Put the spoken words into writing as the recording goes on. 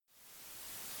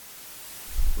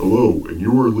Hello, and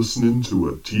you are listening to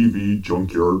a TV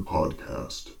Junkyard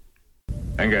podcast.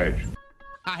 Engage.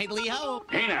 Hi, Leo.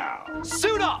 Hey now.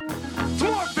 Suit up!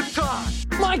 Morphin' time!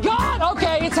 My God!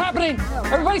 Okay, it's happening!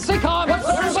 Everybody stay calm! What's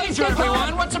the procedure,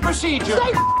 everyone? What's the procedure?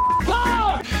 Stay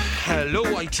calm! Hello,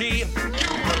 IT.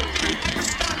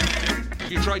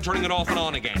 You tried turning it off and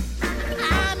on again.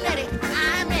 I'm ready.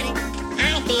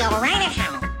 I feel right at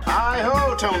home.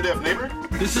 Hi-ho, tone-deaf neighbor.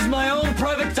 This is my own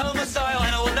private domicile,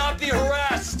 and I will not be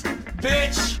harassed,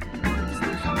 bitch!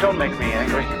 Don't make me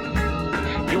angry.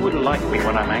 You wouldn't like me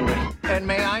when I'm angry. And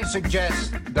may I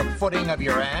suggest the footing of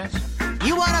your ass?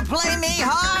 You want to play me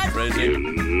hard?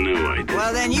 Phrasing. No, I didn't.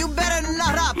 Well, then you better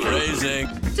nut up. Phrasing.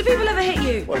 Do people ever hit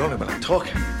you? Well, only when I'm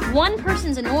talking. One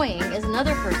person's annoying is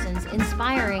another person's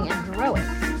inspiring and heroic.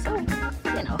 So,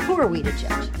 who are we to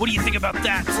judge? What do you think about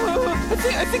that?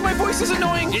 I think my voice is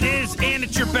annoying. It is, and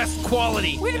it's your best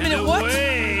quality. Wait a minute, and what?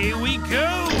 Away we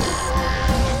go.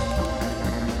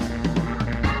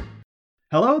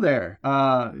 Hello there.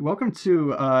 Welcome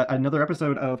to another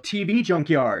episode of TV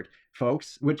Junkyard,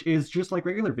 folks, which is just like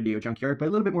regular video Junkyard, but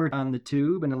a little bit more on the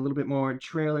tube and a little bit more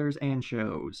trailers and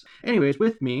shows. Anyways,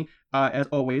 with me, as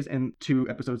always, in 2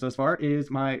 episodes thus far, is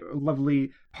my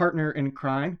lovely partner in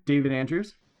crime, David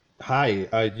Andrews.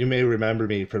 Hi, you may remember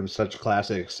me from such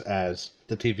classics as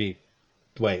the TV...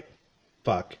 Wait,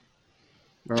 fuck.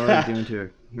 We're already doing 2.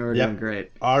 We're doing great.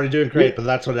 Already doing great, but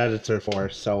that's what edits are for,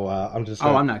 so I'm just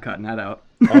gonna... Oh, I'm not cutting that out.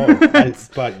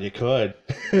 But you could.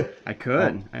 I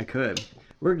could.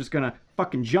 We're just gonna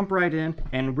fucking jump right in,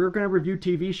 and we're gonna review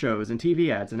TV shows and TV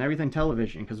ads and everything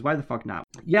television, because why the fuck not?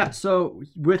 Yeah, so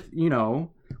with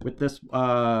this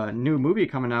new movie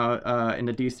coming out in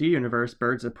the DC universe,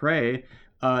 Birds of Prey,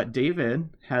 David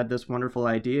had this wonderful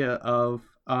idea of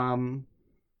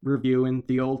reviewing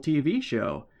the old TV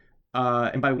show.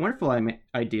 And by wonderful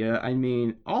idea, I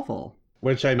mean awful.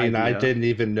 Which, I mean, idea. I didn't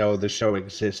even know the show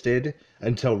existed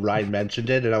until Ryan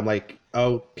mentioned it, and I'm like,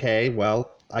 okay,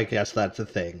 well, I guess that's a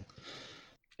thing.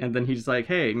 And then he's like,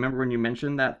 hey, remember when you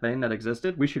mentioned that thing that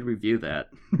existed? We should review that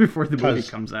before the movie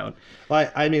comes out. Well,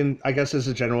 I mean, I guess as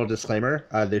a general disclaimer,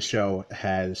 this show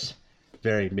has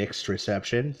very mixed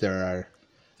reception. There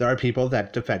are people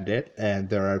that defend it, and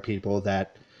there are people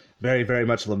that very, very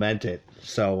much lament it.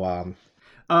 So,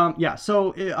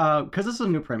 because this is a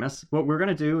new premise, what we're going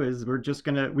to do is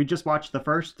we just watched the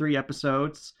first 3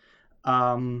 episodes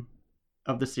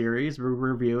of the series. We'll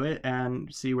review it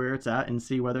and see where it's at and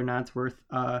see whether or not it's worth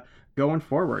going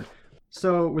forward.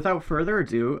 So without further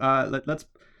ado, let's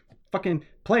fucking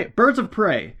play it. Birds of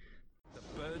Prey. The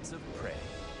Birds of Prey.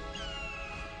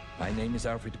 My name is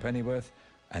Alfred Pennyworth,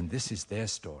 and this is their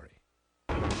story.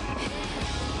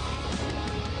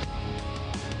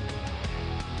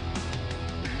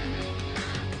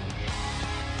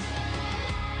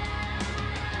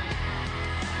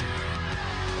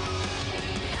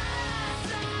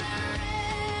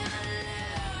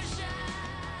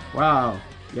 Wow,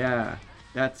 yeah,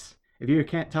 that's, if you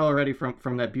can't tell already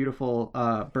from that beautiful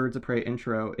Birds of Prey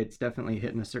intro, it's definitely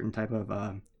hitting a certain type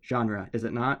of genre, is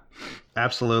it not?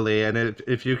 Absolutely, and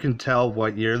if you can tell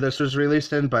what year this was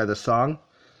released in by the song,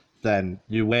 then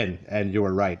you win, and you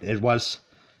were right. It was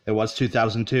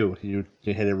 2002. You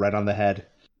hit it right on the head.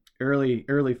 Early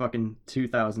fucking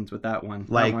 2000s with that one.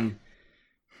 Like, that one.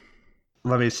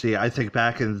 Let me see. I think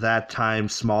back in that time,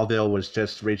 Smallville was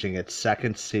just reaching its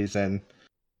 2nd season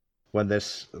when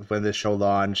this show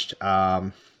launched.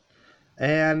 And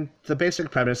the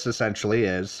basic premise essentially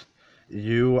is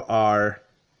you are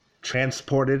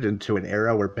transported into an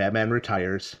era where Batman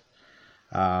retires.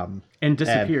 And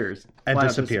disappears. And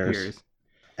disappears.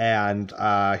 And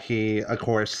he, of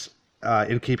course,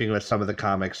 in keeping with some of the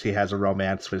comics, he has a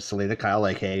romance with Selena Kyle,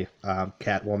 aka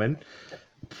Catwoman.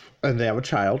 And they have a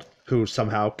child who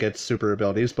somehow gets super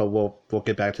abilities, but we'll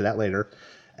get back to that later.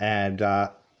 And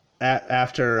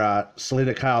after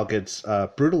Selena Kyle gets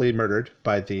brutally murdered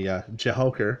by the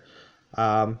Jehoker.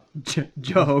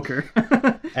 Jehoker.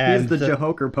 He's the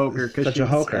Jehoker poker because she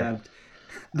was stabbed.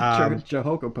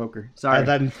 Jehoker poker. Sorry. And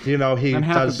then, I'm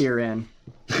half a beer in.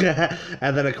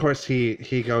 And then, of course,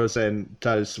 he goes and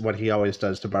does what he always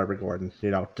does to Barbara Gordon,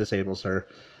 disables her.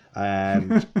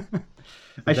 And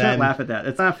I shouldn't laugh at that.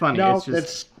 It's not funny. No, it's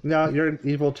just... you're an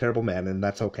evil, terrible man, and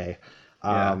that's okay.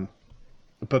 Yeah.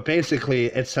 But basically,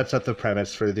 it sets up the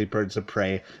premise for the Birds of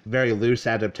Prey. Very loose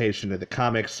adaptation of the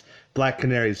comics. Black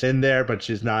Canary's in there, but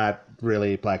she's not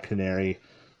really Black Canary.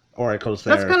 Oracle's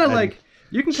there. That's kind of like...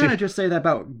 You can kind of just say that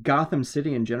about Gotham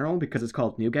City in general, because it's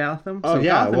called New Gotham. So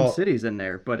Gotham City's in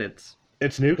there, but it's...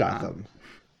 It's New Gotham.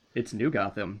 It's New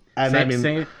Gotham.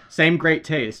 And same great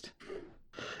taste.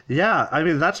 Yeah, I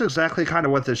mean that's exactly kind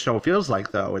of what this show feels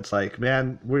like, though. It's like,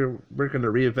 man, we're gonna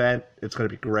reinvent. It's gonna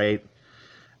be great,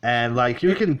 and like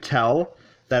you can tell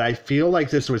that I feel like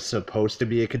this was supposed to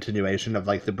be a continuation of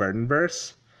like the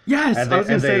Burtonverse. Yes, I was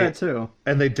gonna say that too.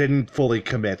 And they didn't fully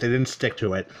commit. They didn't stick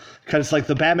to it because like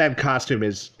the Batman costume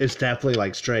is definitely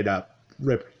like straight up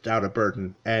ripped out of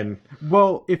Burton. And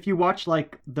well, if you watch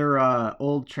like their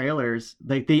old trailers,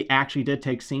 they actually did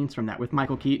take scenes from that with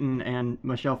Michael Keaton and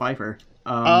Michelle Pfeiffer.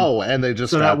 And they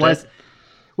just so that was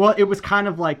well, it was kind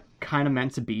of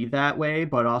meant to be that way,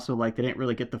 but also like they didn't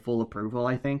really get the full approval,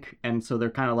 I think, and so they're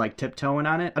kind of like tiptoeing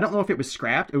on it. I don't know if it was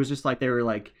scrapped. It was just like they were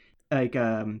like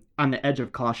on the edge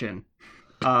of caution.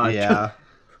 Yeah,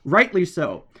 rightly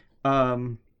so.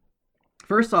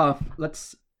 First off,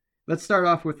 let's start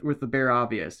off with the bare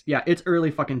obvious. Yeah, it's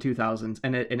early fucking 2000s,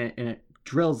 and it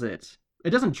drills it.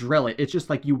 It doesn't drill it. It's just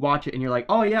like you watch it and you're like,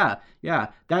 oh yeah,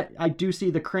 that I do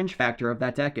see the cringe factor of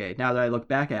that decade. Now that I look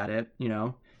back at it, you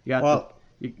know.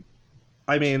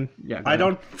 I mean, I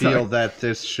don't feel that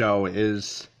this show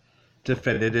is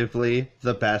definitively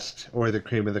the best or the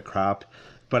cream of the crop,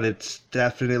 but it's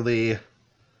definitely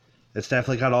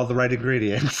got all the right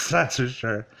ingredients. That's for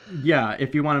sure. Yeah,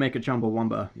 if you want to make a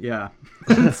Chumbawamba, yeah,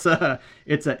 it's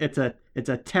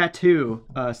a tattoo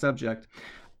subject.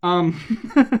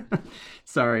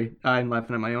 Sorry, I'm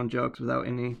laughing at my own jokes without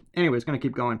any. Anyways, gonna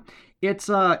keep going. It's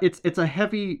a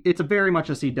very much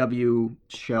a CW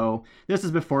show. This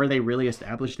is before they really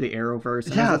established the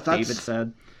Arrowverse. And as David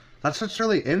said, that's what's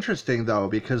really interesting though,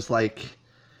 because like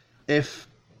if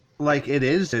like it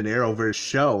is an Arrowverse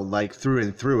show, like through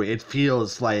and through, it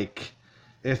feels like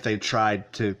if they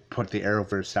tried to put the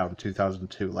Arrowverse out in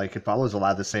 2002, like it follows a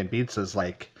lot of the same beats as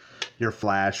like your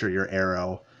Flash or your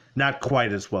Arrow. Not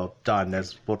quite as well done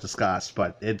as we'll discuss,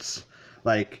 but it's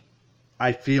like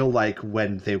I feel like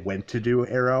when they went to do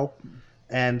Arrow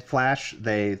and Flash,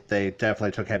 they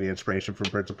definitely took heavy inspiration from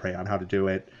Birds of Prey on how to do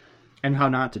it and how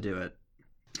not to do it.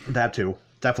 That too,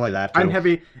 definitely that too. I'm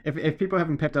heavy. If people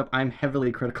haven't picked up, I'm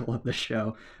heavily critical of the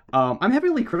show. I'm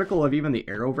heavily critical of even the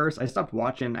Arrowverse. I stopped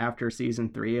watching after season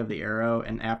 3 of the Arrow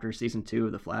and after season 2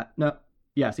 of the Flash.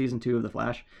 Season 2 of the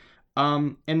Flash.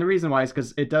 And the reason why is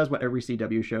because it does what every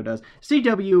CW show does.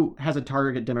 CW has a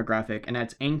target demographic, and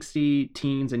that's angsty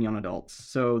teens and young adults.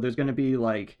 So there's going to be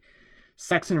like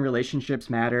sex and relationships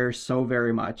matter so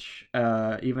very much,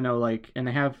 even though like, and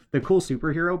they have the cool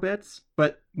superhero bits,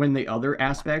 but when the other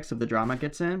aspects of the drama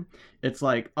gets in, it's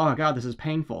like, oh god, this is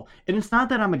painful. And it's not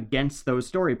that I'm against those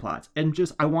story plots, and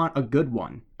just I want a good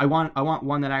one. I want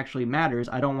one that actually matters.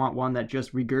 I don't want one that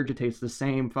just regurgitates the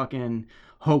same fucking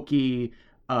hokey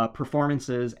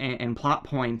performances and plot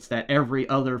points that every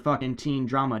other fucking teen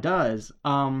drama does.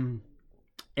 And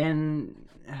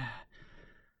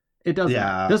it doesn't.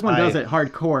 Yeah, this one does it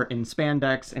hardcore in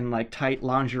spandex and like tight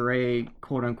lingerie,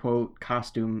 quote unquote,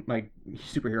 costume, like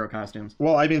superhero costumes.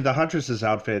 Well, I mean, the Huntress's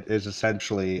outfit is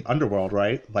essentially Underworld,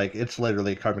 right? Like it's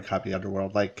literally carbon copy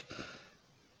Underworld. Like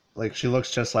she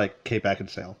looks just like Kate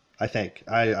Beckinsale. I think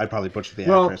I probably butchered the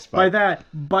actress. But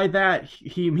by that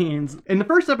he means in the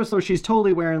first episode she's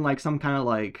totally wearing like some kind of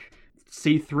like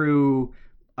see-through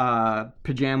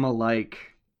pajama like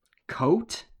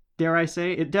coat. Dare I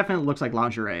say? It definitely looks like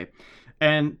lingerie,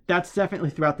 and that's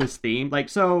definitely throughout this theme. Like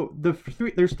so,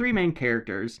 there's 3 main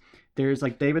characters. There's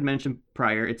like David mentioned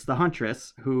prior. It's the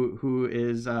Huntress who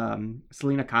is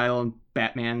Selena Kyle and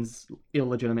Batman's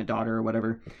illegitimate daughter or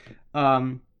whatever.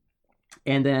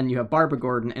 And then you have Barbara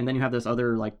Gordon, and then you have this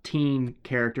other like teen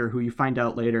character who you find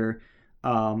out later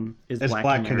is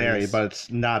Black Canary, but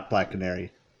it's not Black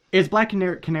Canary. It's Black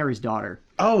Canary's daughter.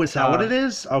 Oh, is that what it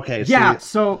is? Okay. Yeah.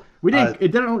 So we didn't.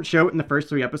 It didn't show it in the first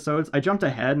 3 episodes. I jumped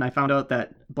ahead and I found out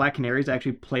that Black Canary is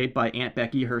actually played by Aunt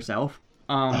Becky herself.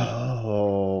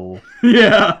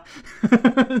 Yeah.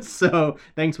 So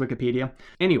thanks Wikipedia.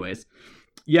 Anyways,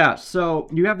 yeah. So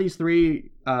you have these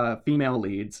 3 female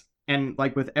leads. And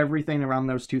like with everything around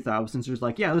those 2000s, there's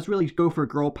like, yeah, let's really go for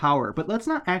girl power. But let's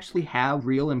not actually have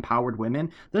real empowered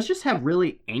women. Let's just have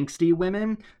really angsty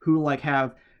women who like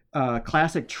have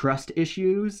classic trust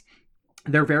issues.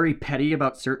 They're very petty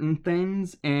about certain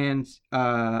things. And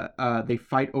they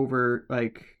fight over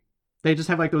like, they just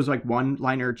have like those like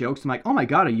one-liner jokes. I'm like, oh my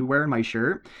god, are you wearing my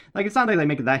shirt? Like, it's not like they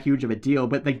make it that huge of a deal,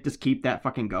 but they just keep that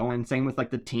fucking going. Same with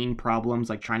like the teen problems,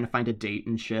 like trying to find a date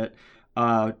and shit.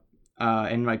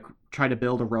 And like try to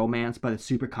build a romance, but it's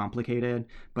super complicated.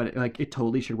 But it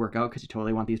totally should work out because you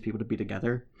totally want these people to be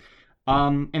together.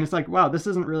 And it's like, wow, this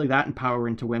isn't really that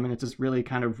empowering to women. It's just really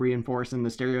kind of reinforcing the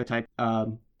stereotype. Yeah,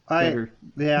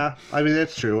 I mean,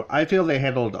 it's true. I feel they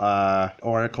handled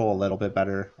Oracle a little bit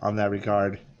better on that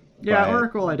regard. Yeah, but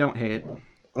Oracle I don't hate.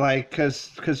 like,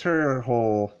 cause her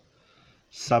whole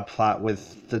subplot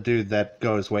with the dude that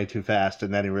goes way too fast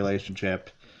in any relationship,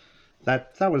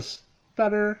 that was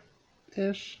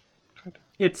better-ish.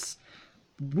 It's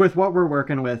with what we're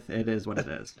working with. It is what it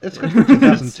is. It's good for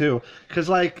 2002, because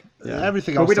like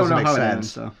everything else we don't doesn't know make how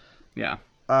sense. it ends, so yeah.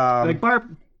 Like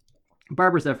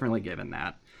Barbara's definitely given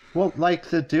that. Well, like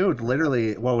the dude,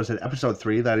 literally, what was it, episode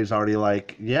 3, that he's already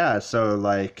like, yeah, so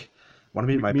like, want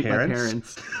to meet my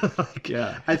parents? Like,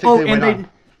 yeah. I think they went on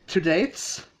 2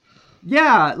 dates.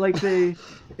 Yeah, like it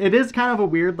is kind of a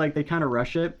weird, like they kind of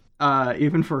rush it,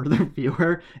 even for the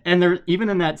viewer. And they're even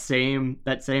in that same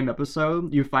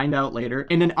episode, you find out later,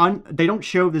 and then they don't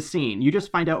show the scene. You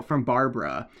just find out from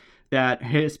Barbara that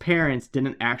his parents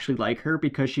didn't actually like her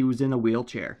because she was in a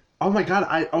wheelchair. Oh my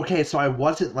god, so I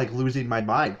wasn't like losing my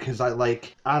mind because I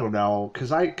don't know,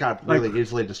 because I got really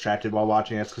easily distracted while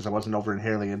watching this because I wasn't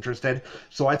inherently interested.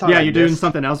 So I thought you're doing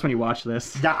something else when you watch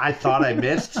this. Yeah, I thought I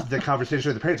missed the conversation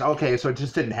with the parents. Okay, so it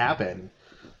just didn't happen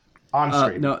on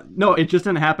screen. No, it just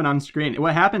didn't happen on screen.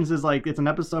 What happens is like it's an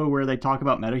episode where they talk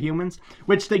about metahumans,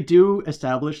 which they do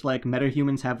establish like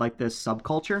metahumans have like this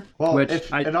subculture. Well, which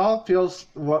it all feels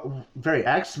very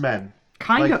X-Men.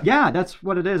 Kind of, yeah. That's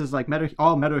what it is. It's like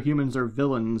all metahumans are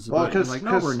villains. Well, because like,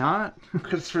 no, we're not.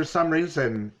 Because for some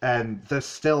reason, and this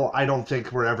still, I don't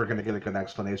think we're ever going to get a good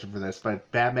explanation for this.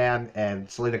 But Batman and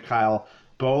Selena Kyle,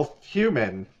 both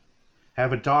human,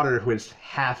 have a daughter who is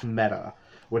half meta.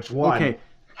 Which one?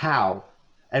 How?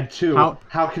 And two,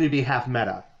 how can he be half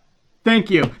meta?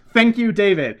 Thank you,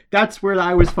 David. That's where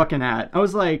I was fucking at. I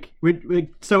was like,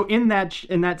 so in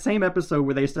that same episode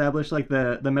where they established like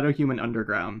the metahuman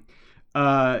underground.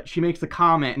 She makes the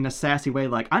comment in a sassy way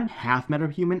like, I'm half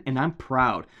metahuman and I'm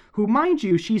proud. Who, mind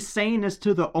you, she's saying this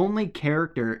to the only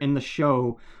character in the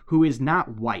show who is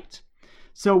not white.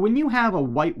 So when you have a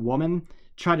white woman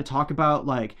try to talk about,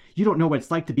 like, you don't know what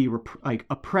it's like to be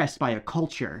oppressed by a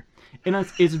culture, and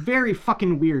it's very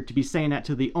fucking weird to be saying that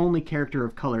to the only character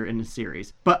of color in the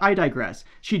series. But I digress.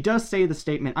 She does say the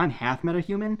statement, I'm half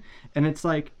metahuman, and it's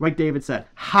like David said,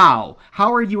 how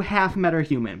are you half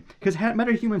metahuman? Because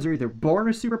metahumans are either born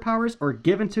with superpowers or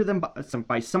given to them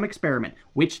by some experiment,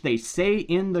 which they say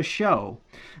in the show.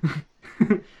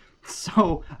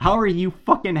 So how are you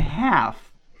fucking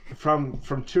half? From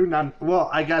two non. Well,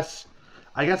 I guess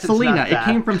it's Selena. Not that. It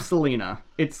came from Selena.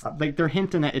 It's like they're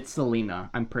hinting at it's Selena.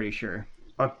 I'm pretty sure.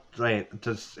 But wait,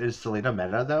 is Selena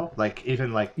meta though? Like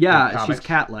even like yeah, she's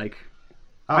cat-like.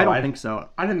 Oh, I don't think so.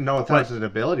 I didn't know if that was an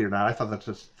ability or not. I thought that's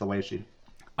just the way she.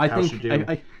 I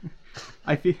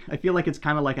feel like it's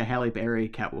kind of like a Halle Berry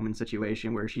Catwoman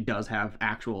situation where she does have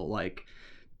actual like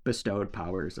bestowed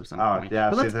powers of some point. Oh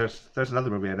yeah, see, there's another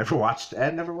movie I never watched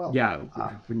and never will. Yeah,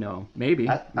 no, maybe.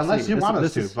 Unless you want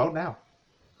us to vote now.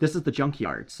 This is the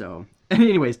Junkyard, so.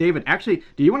 Anyways, David, actually,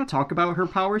 do you want to talk about her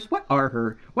powers? What are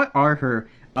her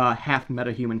half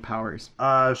metahuman powers?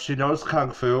 She knows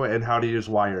kung fu and how to use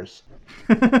wires.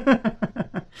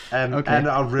 and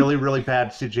a really, really bad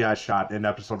CGI shot in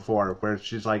episode 4 where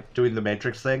she's like doing the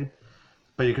Matrix thing,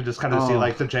 but you can just kind of see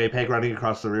like the JPEG running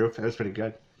across the roof. It was pretty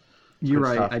good. You're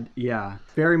right. Yeah,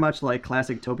 very much like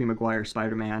classic Tobey Maguire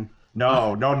Spider-Man.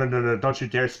 No! Don't you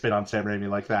dare spit on Sam Raimi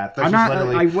like that. I'm not.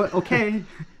 Literally...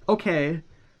 Okay.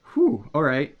 Whew. All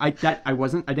right. I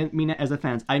didn't mean it as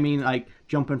offense. I mean like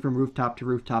jumping from rooftop to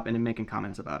rooftop and then making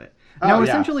comments about it. Now,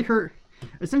 essentially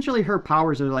her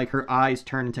powers are like her eyes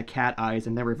turn into cat eyes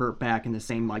and then revert back in the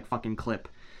same like fucking clip.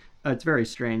 It's very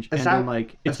strange. Is that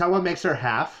what makes her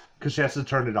half? Because she has to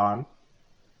turn it on.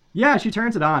 Yeah, she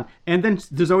turns it on, and then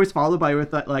there's always followed by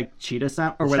with that like cheetah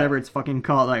sound or whatever it's fucking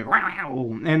called, like,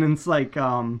 and it's like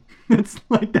it's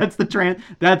like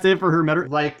that's it for her meta.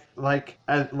 Like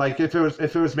if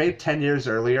it was made 10 years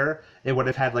earlier, it would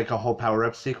have had like a whole power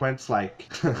up sequence, like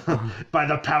by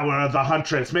the power of the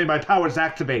huntress, may my powers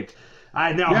activate.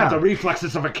 I now have the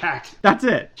reflexes of a cat. That's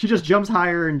it. She just jumps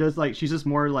higher and does like she's just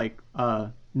more like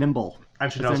nimble.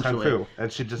 And she knows kung fu, and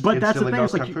she just instantly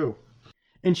knows kung fu.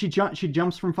 And she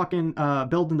jumps from fucking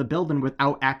building to building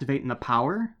without activating the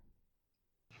power.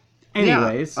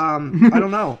 Anyways, I don't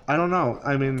know.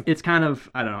 I mean, it's kind of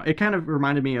It kind of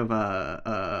reminded me of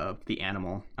The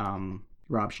Animal,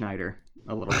 Rob Schneider,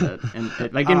 a little bit. And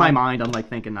in my mind, I'm like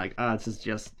thinking like, this is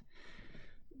just.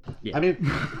 Yeah. I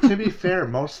mean, to be fair,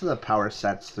 most of the power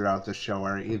sets throughout the show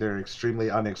are either extremely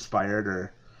uninspired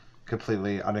or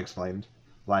completely unexplained.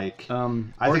 Like,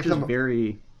 I think just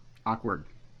very awkward.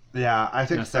 Yeah, I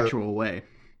think in a sexual way.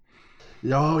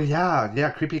 Oh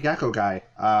yeah, creepy gecko guy.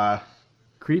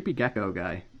 Creepy gecko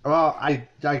guy. Well, I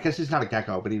guess he's not a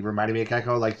gecko, but he reminded me of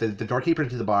gecko. Like the doorkeeper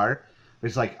to the bar.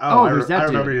 He's like, I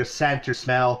remember your scent, your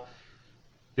smell.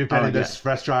 You've been in this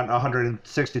restaurant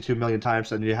 162 million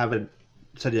times, and you haven't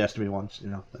said yes to me once.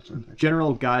 That sort of thing.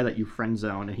 General guy that you friend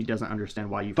zone, and he doesn't understand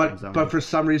why you friend zone. But for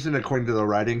some reason, according to the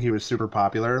writing, he was super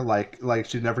popular. Like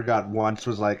she never got once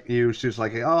was like you. She was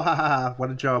like, oh, ha ha ha,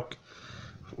 what a joke.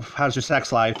 How's your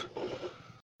sex life?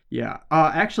 Yeah.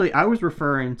 Actually, I was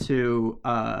referring to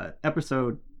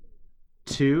episode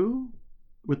 2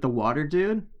 with the water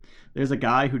dude. There's a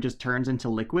guy who just turns into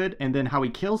liquid, and then how he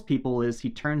kills people is he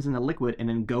turns into liquid and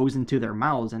then goes into their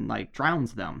mouths and like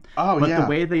drowns them. But the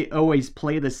way they always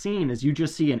play the scene is you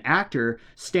just see an actor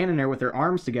standing there with their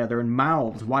arms together and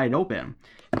mouths wide open.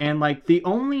 And like the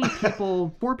only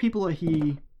people, 4 people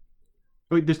that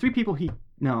there's 2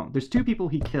 people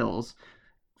he kills,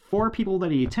 4 people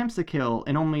that he attempts to kill,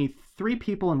 and only 3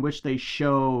 people in which they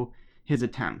show his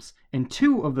attempts. And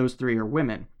 2 of those 3 are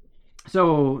women.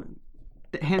 So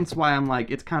hence why I'm like,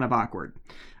 it's kind of awkward.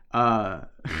 Well,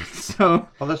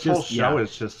 this whole show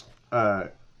is just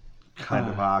kind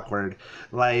of awkward.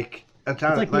 Like it's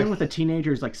like dealing with a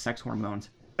teenager's like sex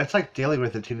hormones. It's like dealing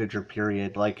with a teenager.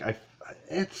 Period. Like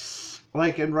it's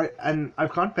like and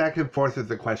I've gone back and forth with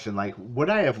the question. Like, would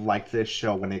I have liked this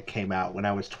show when it came out when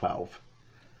I was 12?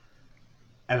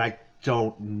 And I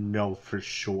don't know for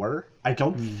sure. I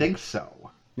don't think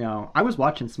so. No, I was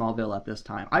watching Smallville at this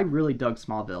time. I really dug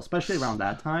Smallville, especially around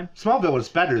that time. Smallville was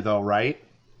better, though, right?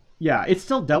 Yeah, it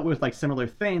still dealt with like similar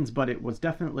things, but it was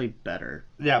definitely better.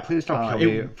 Yeah, please don't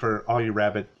kill me for all you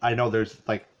rabbit. I know there's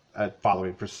like a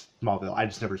following for Smallville. I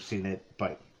just never seen it,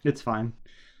 but it's fine.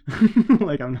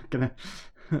 Like I'm not gonna.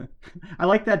 I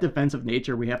like that defensive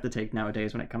nature we have to take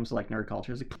nowadays when it comes to like nerd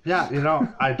culture. Yeah,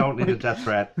 I don't need a death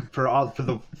threat for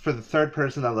the third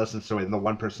person that listens to it and the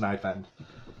one person I offend.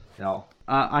 No.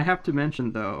 I have to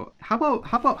mention though, how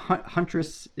about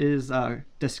Huntress is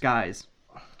disguise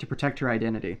to protect her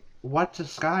identity? What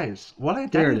disguise? What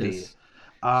identity? There it is.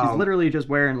 She's literally just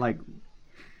wearing like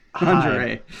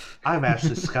lingerie. I'm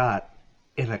Ashley Scott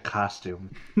in a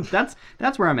costume. That's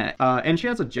where I'm at. And she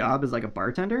has a job as like a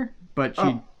bartender, but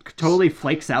she totally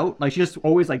flakes out. Like she just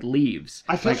always like leaves.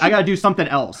 I gotta do something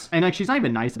else, and like she's not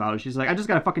even nice about it. She's like, I just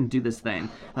gotta fucking do this thing.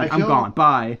 Like I'm gone.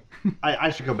 Bye. I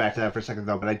should go back to that for a second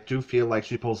though, but I do feel like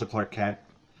she pulls a Clark Kent.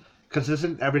 Because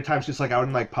isn't every time she's like out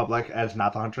in like public as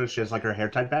not the Huntress, she has like her hair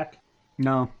tied back?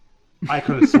 No. I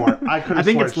could have sworn. I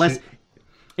think it's less.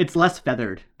 It's less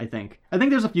feathered. I think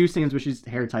there's a few scenes where she's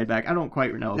hair tied back. I don't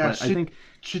quite know, but I think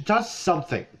she does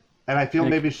something, and I feel like,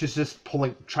 maybe she's just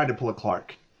trying to pull a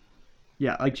Clark.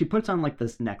 Yeah, like she puts on like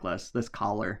this necklace, this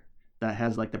collar that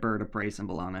has like the bird of prey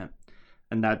symbol on it.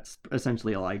 And that's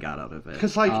essentially all I got out of it.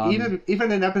 Because like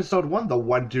even in episode 1, the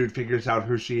one dude figures out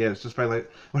who she is just by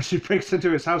like when she breaks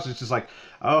into his house. It's just like,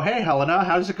 oh hey Helena,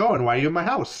 how's it going? Why are you in my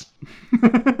house?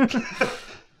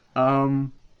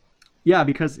 Yeah,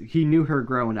 because he knew her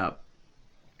growing up.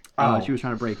 She was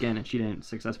trying to break in and she didn't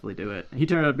successfully do it. He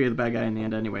turned out to be the bad guy in the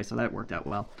end anyway, so that worked out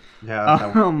well.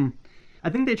 Yeah. I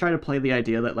think they try to play the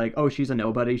idea that like, oh, she's a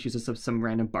nobody, she's just some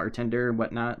random bartender and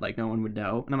whatnot, like no one would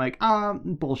know. And I'm like,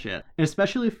 bullshit. And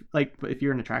especially if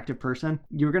you're an attractive person,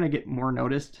 you're gonna get more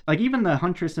noticed. Like even the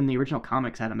Huntress in the original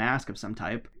comics had a mask of some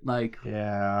type. Like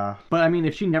yeah. But I mean,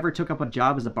 if she never took up a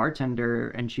job as a bartender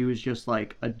and she was just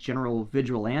like a general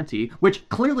vigilante, which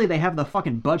clearly they have the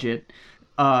fucking budget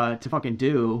to fucking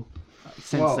do.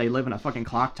 Since they live in a fucking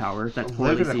clock tower that's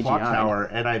live in a CGI. clock tower,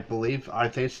 and I believe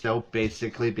aren't they still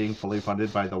basically being fully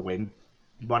funded by the Wayne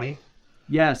money?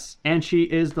 Yes, and she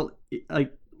is the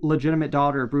legitimate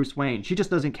daughter of Bruce Wayne. She just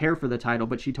doesn't care for the title,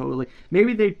 but she totally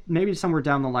maybe somewhere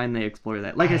down the line they explore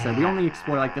that. Like I said, we only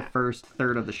explore like the first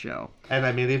third of the show. And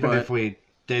I mean, even if we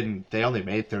didn't, they only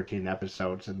made 13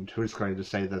 episodes, and who's going to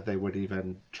say that they would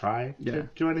even try to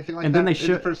do anything like that in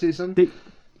the first season?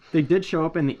 They did show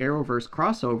up in the Arrowverse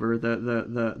crossover,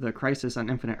 the Crisis on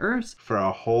Infinite Earths. For a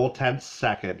whole 10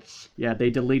 seconds. Yeah, they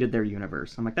deleted their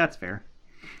universe. I'm like, that's fair.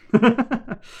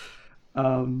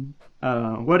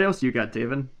 What else you got,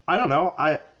 David? I don't know.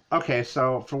 Okay,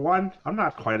 so for one, I'm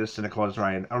not quite as cynical as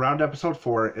Ryan. Around episode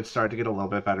 4, it started to get a little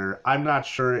bit better. I'm not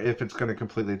sure if it's going to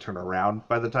completely turn around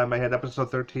by the time I hit episode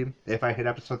 13. If I hit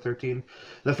episode 13.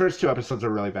 The first 2 episodes are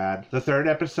really bad. The third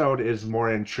episode is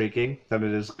more intriguing than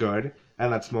it is good.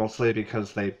 And that's mostly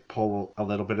because they pull a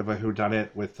little bit of a whodunit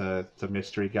with the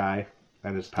mystery guy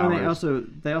and his powers.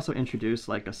 And they also introduce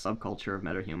like a subculture of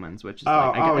metahumans, which is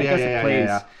I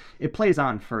guess it plays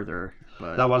on further.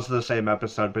 But that was the same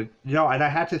episode, but and I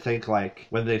had to think like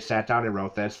when they sat down and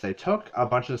wrote this, they took a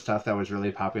bunch of stuff that was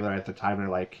really popular at the time and they're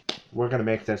like, we're gonna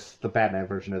make this the Batman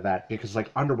version of that, because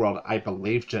like Underworld, I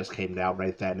believe, just came out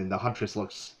right then, and the Huntress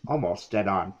looks almost dead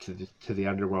on to the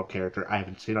Underworld character. I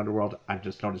haven't seen Underworld. I'm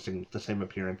just noticing the same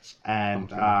appearance.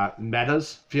 And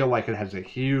metas feel like it has a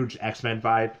huge X-Men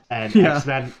vibe, and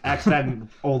X-Men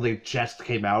only just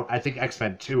came out. I think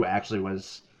X-Men 2 actually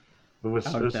was. It was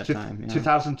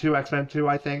 2002 X-Men 2,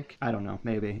 I think. I don't know.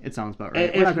 Maybe. It sounds about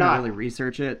right. We're not going to really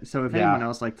research it, so if anyone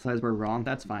else says we're wrong,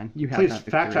 that's fine. You have Please that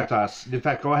fact check us. In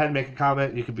fact, go ahead and make a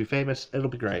comment. You can be famous. It'll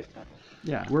be great.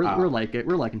 Yeah, we're like it.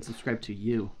 We're like and subscribe to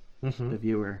you, the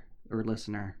viewer or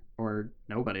listener or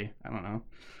nobody. I don't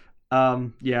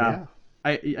know. Yeah.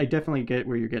 I definitely get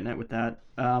where you're getting at with that.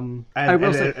 I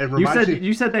will say,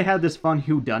 you said they had this fun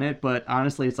whodunit, but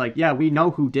honestly, it's like, yeah, we know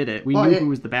who did it. We knew who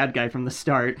was the bad guy from the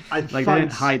start. They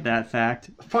didn't hide that fact.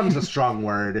 Fun's a strong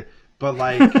word, but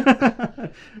like,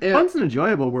 fun's an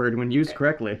enjoyable word when used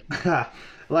correctly.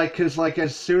 Because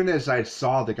as soon as I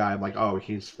saw the guy, I'm like, oh,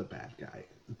 he's the bad guy.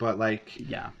 But like,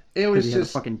 it was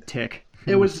just a fucking tick.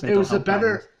 It was a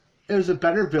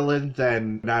better villain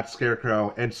than not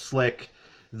Scarecrow and Slick,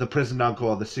 the prison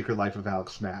uncle of The Secret Life of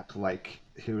Alex Mack. Like,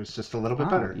 he was just a little bit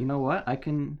better. You know what? I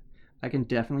can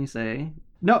definitely say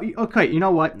no. Okay, you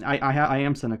know what? I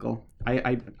am cynical.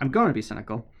 I'm going to be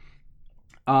cynical.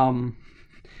 But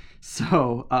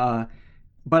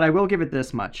I will give it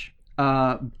this much.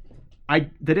 They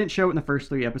didn't show it in the first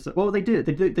 3 episodes. Well, they did.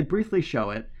 They briefly show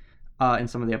it in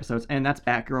some of the episodes, and that's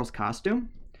Batgirl's costume.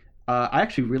 I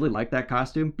actually really like that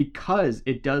costume because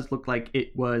it does look like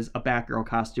it was a Batgirl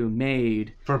costume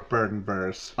made for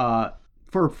Burtonverse.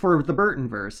 For the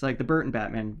Burtonverse, like the Burton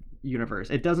Batman universe.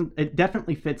 It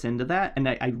definitely fits into that, and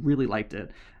I really liked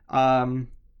it.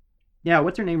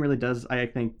 What's her name really does, I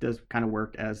think, does kind of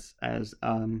work as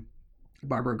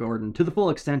Barbara Gordon to the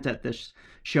full extent that this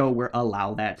show will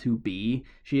allow that to be.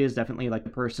 She is definitely like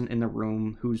the person in the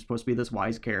room who's supposed to be this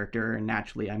wise character, and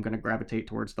naturally I'm going to gravitate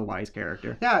towards the wise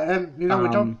character. Yeah, and we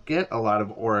don't get a lot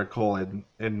of Oracle in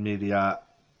media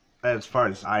as far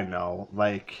as I know.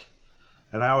 Like,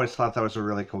 and I always thought that was a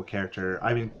really cool character.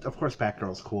 I mean, of course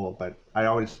Batgirl's cool, but I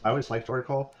always liked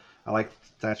Oracle. I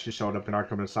liked that she showed up in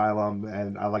Arkham Asylum,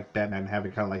 and I like Batman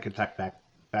having kind of like a tech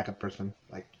backup person.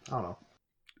 Like, I don't know.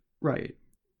 Right.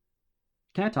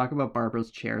 Can I talk about Barbara's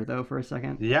chair, though, for a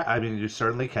second? Yeah, I mean, you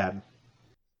certainly can.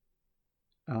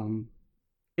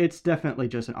 It's definitely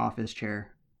just an office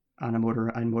chair on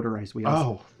motorized wheels.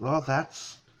 Oh, well,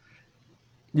 that's...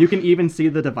 You can even see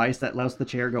the device that lets the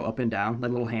chair go up and down, that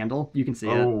little handle. You can see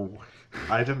it. Oh,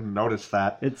 I didn't notice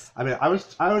that. I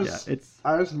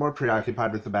was more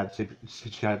preoccupied with the bad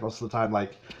CGI most of the time.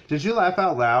 Like, did you laugh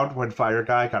out loud when Fire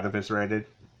Guy got eviscerated?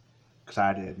 Because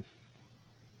I did.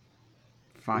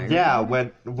 Fire? Yeah,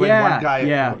 when one guy...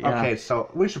 Yeah. Okay, so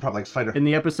we should probably explain it. In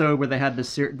the episode where they had the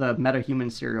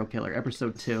metahuman serial killer,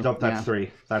 episode 2. Nope, that's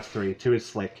 3. That's 3. 2 is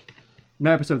Slick.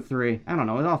 No, episode 3. I don't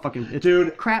know. It's all fucking...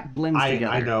 Dude, crap blends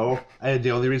together. I know. And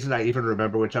the only reason I even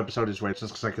remember which episode is which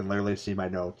is because I can literally see my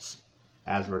notes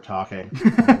as we're talking.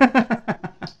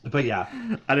 But yeah.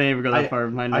 I didn't even go that far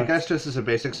with my notes. I guess just as a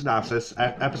basic synopsis,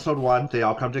 episode 1, they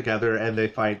all come together and they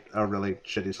fight a really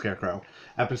shitty Scarecrow.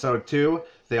 Episode 2,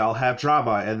 they all have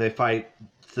drama and they fight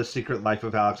The Secret Life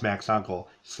of Alex Mack's uncle,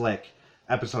 Slick.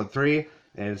 Episode 3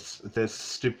 is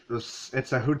it's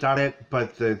a whodunit,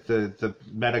 but the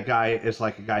meta guy is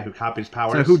like a guy who copies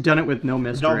powers. So whodunit with no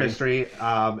mystery. No mystery,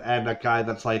 and a guy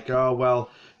that's like, oh, well,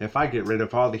 if I get rid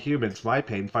of all the humans, my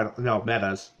pain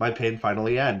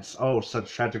finally ends. Oh,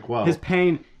 such tragic woe. His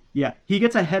pain... Yeah, he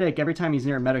gets a headache every time he's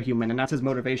near a metahuman, and that's his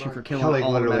motivation for killing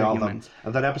all literally the all of metahumans. them.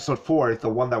 And then episode 4, the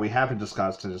one that we haven't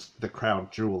discussed, is the crown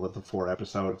jewel of the 4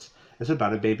 episodes. It's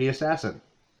about a baby assassin.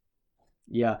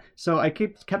 Yeah, so I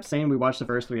kept saying we watched the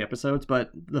first 3 episodes,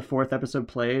 but the 4th episode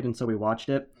played, and so we watched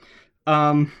it.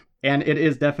 And it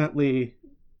is definitely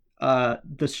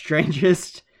the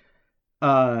strangest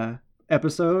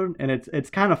episode, and it's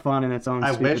kind of fun in its own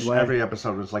stupid way. I wish every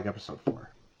episode was like episode 4.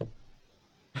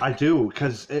 I do,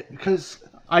 because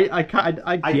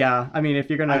I mean, if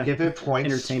you're gonna, I give it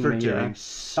points for doing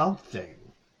something.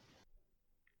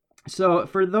 So,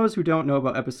 for those who don't know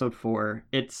about episode 4,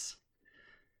 it's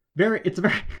very,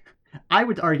 I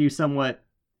would argue somewhat.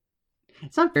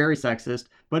 It's not very sexist,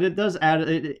 but it does add.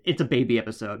 It's a baby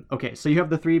episode. Okay, so you have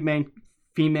the 3 main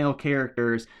female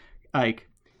characters, like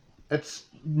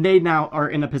they now are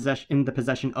in the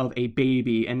possession of a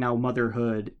baby, and now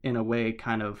motherhood in a way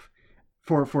kind of.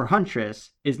 For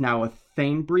Huntress is now a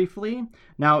thing briefly.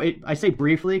 Now I say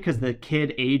briefly because the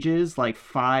kid ages like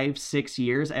 5-6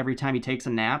 years every time he takes a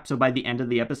nap. So by the end of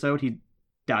the episode, he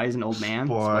dies an old man.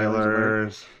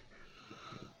 Spoilers.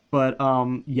 But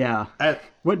yeah.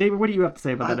 What David? What do you have to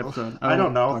say about that episode? I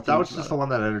don't know. That was just the one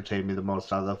that entertained me the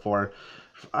most out of the four.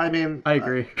 I mean, I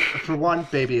agree. For one,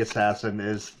 Baby Assassin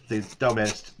is the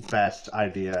dumbest, best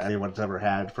idea anyone's ever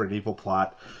had for an evil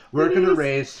plot. We're going to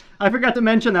raise... I forgot to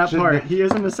mention that part. He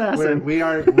is an assassin. We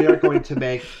are going to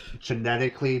make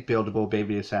genetically buildable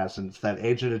baby assassins that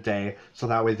age in a day, so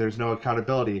that way there's no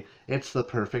accountability. It's the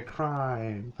perfect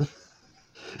crime.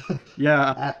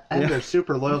 Yeah. And they're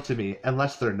super loyal to me,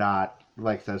 unless they're not,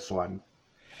 like this one.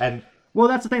 And well,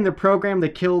 that's the thing. They're programmed to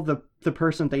kill the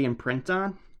person they imprint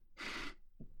on.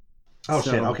 Oh,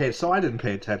 shit. Okay, so I didn't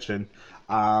pay attention.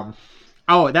 Oh,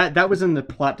 that was in the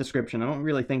plot description. I don't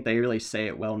really think they really say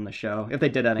it well in the show. If they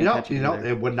did, I didn't catch it.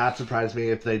 It would not surprise me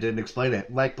if they didn't explain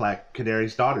it. Like Black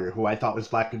Canary's daughter, who I thought was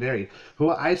Black Canary, who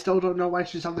I still don't know why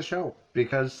she's on the show.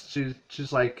 Because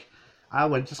she's like, I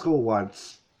went to school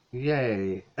once.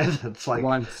 Yay. And it's like,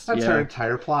 that's her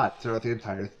entire plot throughout the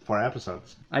entire 4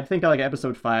 episodes. I think like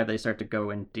episode 5, they start to go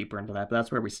in deeper into that. But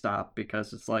that's where we stop,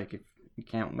 because it's like, if you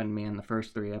can't win me in the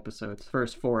first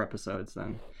 4 episodes,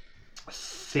 then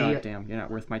God damn, you're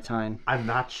not worth my time. I'm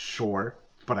not sure,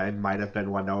 but I might have been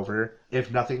won over,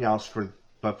 if nothing else, for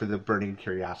the burning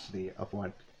curiosity of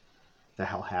what the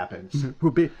hell happens.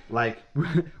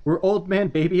 Will old man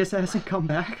baby assassin come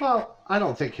back? Well, I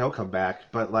don't think he'll come back,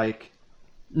 but like,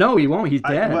 no, he won't. He's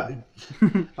dead.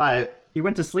 He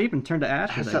went to sleep and turned to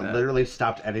ashes. Has that literally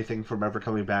stopped anything from ever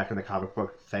coming back in a comic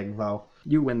book thing, though?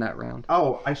 You win that round.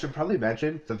 Oh, I should probably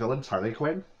mention the villain's Harley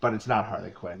Quinn, but it's not Harley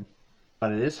Quinn.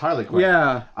 But it is Harley Quinn.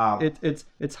 Yeah,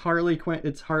 it's Harley Quinn.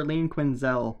 It's Harleen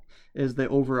Quinzel is the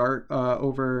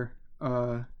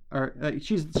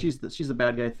she's the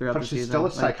bad guy throughout the season. But she's still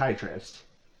a psychiatrist,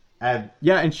 and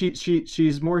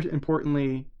she's more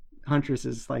importantly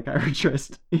Huntress's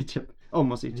psychiatrist.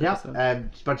 Almost each episode.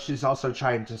 But she's also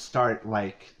trying to start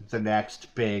like the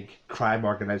next big crime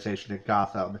organization in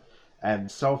Gotham.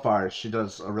 And so far, she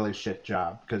does a really shit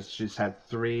job, because she's had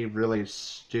 3 really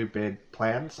stupid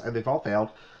plans, and they've all failed.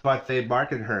 But they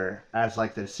market her as,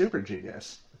 like, this super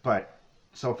genius. But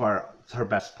so far, her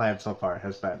best plan so far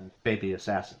has been Baby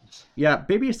Assassins. Yeah,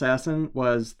 Baby Assassin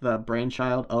was the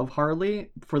brainchild of Harley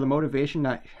for the motivation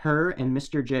that her and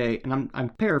Mr. J, and I'm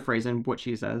paraphrasing what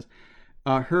she says,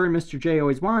 her and Mr. J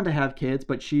always wanted to have kids,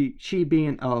 but she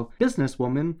being a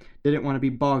businesswoman didn't want to be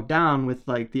bogged down with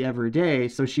like the everyday,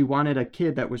 so she wanted a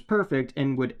kid that was perfect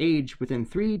and would age within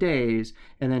 3 days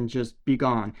and then just be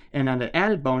gone. And on an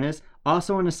added bonus,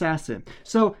 also an assassin.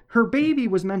 So her baby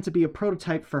was meant to be a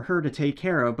prototype for her to take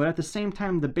care of, but at the same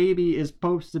time, the baby is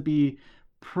supposed to be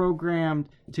programmed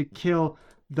to kill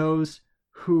those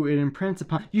who it imprints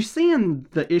upon. You seeing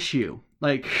the issue,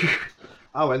 like...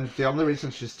 Oh, and the only reason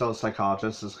she's still a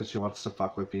psychologist is because she wants to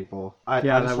fuck with people. I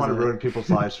just want to ruin people's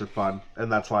lives for fun,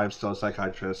 and that's why I'm still a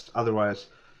psychiatrist. Otherwise,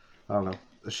 I don't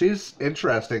know. She's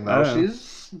interesting, though.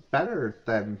 She's better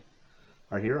than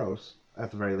our heroes,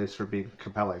 at the very least, for being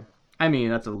compelling. I mean,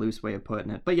 that's a loose way of putting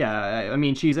it. But yeah, I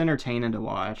mean, she's entertaining to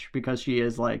watch, because she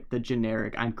is, like, the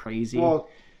generic, I'm crazy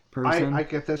person. I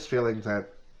get this feeling that,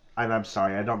 and I'm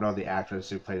sorry, I don't know the actress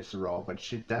who plays the role, but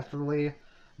she definitely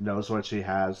knows what she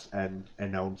has and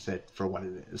owns it for what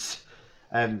it is.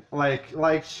 And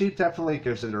like she definitely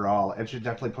gives it her all, and she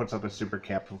definitely puts up a super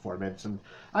camp performance, and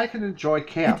I can enjoy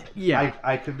camp.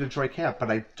 I can enjoy camp, but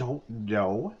I don't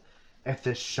know if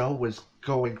this show was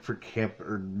going for camp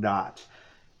or not.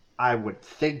 I would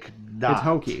think not. It's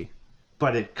hokey.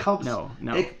 But it comes... No.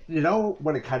 You know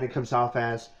what it kind of comes off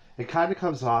as? It kind of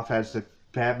comes off as if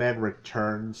Batman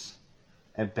Returns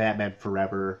and Batman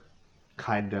Forever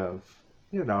kind of...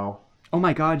 You know. Oh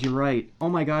my God, you're right. Oh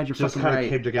my God, you're just fucking right. Just kind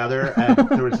of came together, and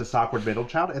there was this awkward middle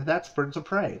child, and that's Birds of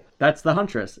Prey. That's the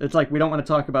Huntress. It's like, we don't want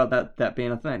to talk about that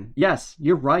being a thing. Yes,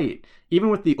 you're right. Even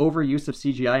with the overuse of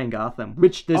CGI in Gotham,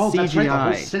 which the CGI... that's right, the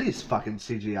whole city's fucking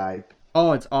CGI.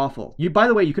 Oh, it's awful. By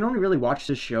the way, you can only really watch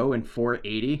this show in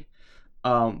 480,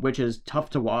 which is tough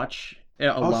to watch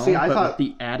alone, I thought with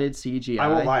the added CGI... I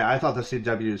won't lie, I thought the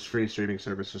CW's free streaming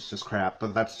service was just crap,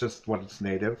 but that's just what it's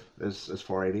native, is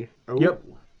 480. Ooh. Yep.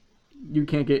 You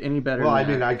can't get any better. Well, than I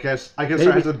mean, that. I guess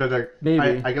there hasn't been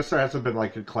I guess there hasn't been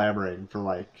like a clamoring for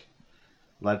like,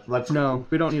 let's. No,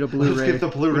 we don't need a Blu-ray. Let's get the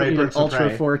Blu-ray Birds of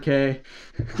Prey. Ultra 4K.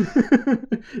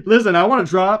 Listen, I'm gonna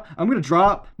drop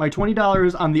my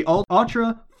 $20 on the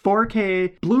Ultra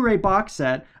 4K Blu-ray box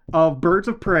set of Birds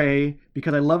of Prey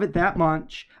because I love it that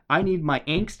much. I need my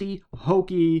angsty,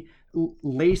 hokey,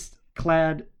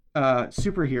 lace-clad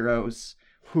superheroes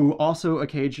who also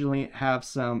occasionally have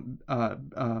some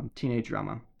teenage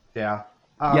drama. Yeah.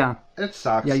 Yeah. It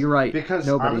sucks. Yeah, you're right. Because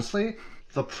honestly,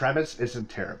 the premise isn't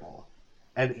terrible.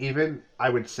 And even, I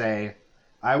would say,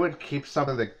 I would keep some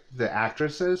of the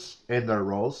actresses in their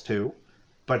roles too,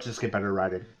 but just get better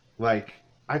writing. Like,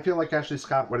 I feel like Ashley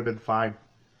Scott would have been fine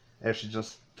if she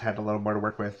just had a little more to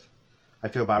work with. I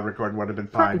feel Robert Gordon would have been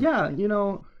fine. Yeah, you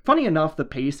know, funny enough, the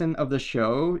pacing of the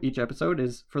show, each episode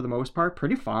is, for the most part,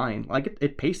 pretty fine. Like,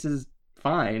 it paces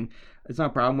fine. It's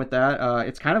not a problem with that.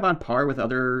 It's kind of on par with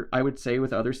other, I would say,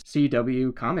 with other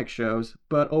CW comic shows.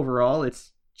 But overall,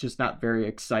 it's just not very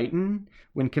exciting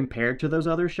when compared to those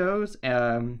other shows.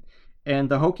 And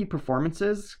the hokey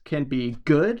performances can be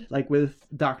good, like with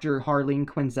Dr. Harleen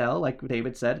Quinzel, like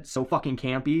David said. It's so fucking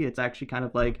campy. It's actually kind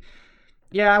of like,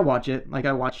 yeah, I watch it. Like,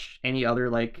 I watch any other,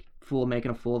 like, fool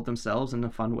making a fool of themselves in a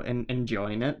fun way and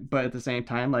enjoying it. But at the same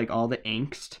time, like, all the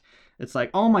angst, it's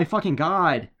like, oh my fucking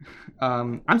god.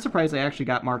 I'm surprised they actually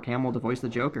got Mark Hamill to voice the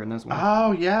Joker in this one.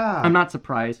 Oh, yeah. I'm not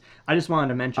surprised. I just wanted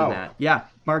to mention that. Yeah,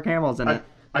 Mark Hamill's in it.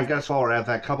 I guess while we're at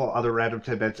that, couple other random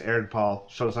tidbits. Aaron Paul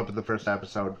shows up in the first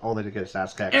episode, only to get his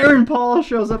ass kicked. Aaron Paul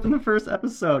shows up in the first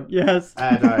episode, yes.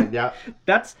 And, yeah.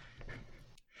 That's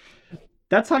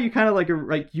how you kind of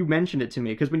like you mentioned it to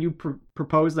me, because when you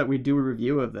proposed that we do a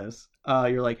review of this,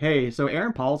 you're like, hey, so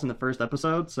Aaron Paul's in the first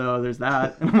episode, so there's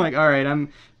that. And I'm like, all right,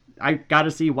 I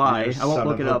gotta see why. I won't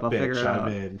look it up. I'll figure it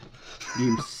out.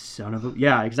 You son of a...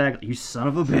 Yeah, exactly. You son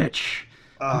of a bitch.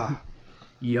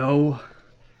 Yo.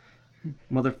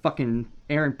 Motherfucking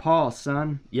Aaron Paul,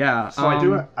 son. Yeah. So I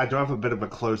do have a bit of a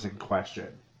closing question.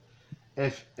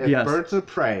 If yes. Birds of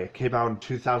Prey came out in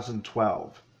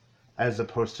 2012 as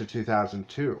opposed to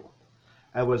 2002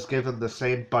 and was given the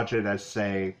same budget as,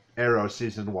 say, Arrow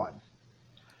Season 1,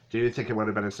 do you think it would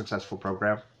have been a successful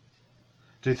program?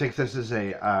 Do you think this is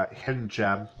a hidden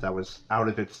gem that was out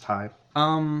of its time?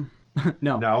 No.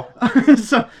 No?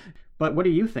 So, but what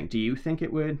do you think? Do you think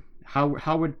it would...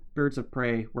 How would Birds of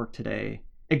Prey work today?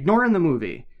 Ignoring the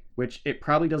movie, which it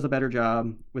probably does a better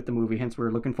job with the movie, hence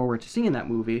we're looking forward to seeing that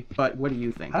movie. But what do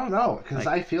you think? I don't know, because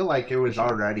I feel like it was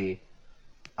already...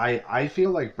 I feel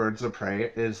like Birds of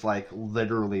Prey is like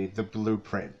literally the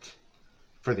blueprint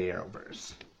for the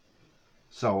Arrowverse.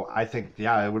 So I think,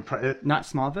 yeah, it would... Not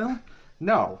Smallville?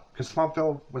 No, because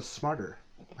Smallville was smarter,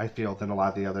 I feel, than a lot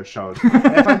of the other shows.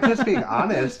 If I'm just being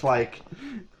honest, like...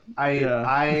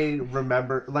 I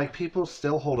remember, like, people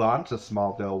still hold on to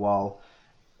Smallville while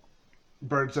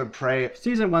Birds of Prey...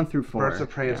 Season 1 through 4. Birds of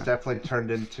Prey has definitely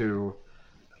turned into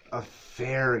a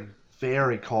very,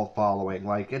 very cult following.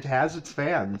 Like, it has its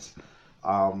fans.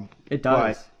 It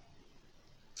does.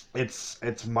 But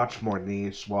it's much more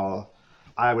niche, while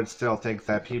I would still think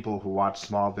that people who watch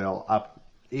Smallville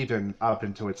even up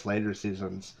into its later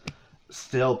seasons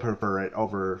still prefer it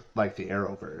over, like, the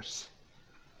Arrowverse.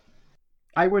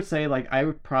 I would say, like, I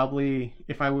probably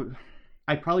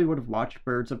would have watched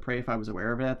Birds of Prey if I was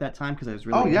aware of it at that time, because I was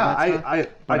really... Oh, yeah,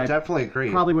 I definitely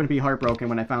agree. Probably wouldn't be heartbroken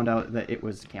when I found out that it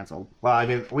was canceled. Well, I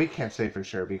mean, we can't say for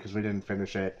sure because we didn't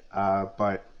finish it,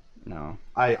 but... No.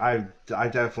 I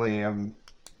definitely am...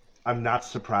 I'm not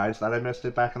surprised that I missed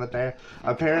it back in the day.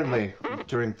 Apparently,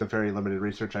 during the very limited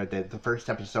research I did, the first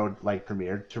episode, like,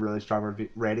 premiered to really strong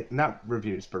not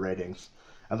reviews, but ratings.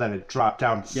 And then it dropped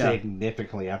down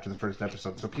significantly after the first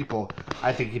episode. So people,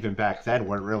 I think even back then,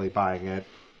 weren't really buying it.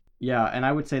 Yeah, and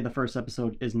I would say the first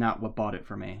episode is not what bought it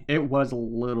for me. It was a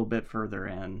little bit further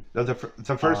in. No, the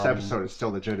first episode is still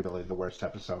legitimately the worst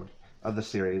episode of the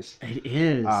series. It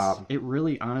is. It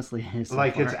really, honestly is.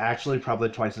 Like, it's actually probably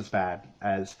twice as bad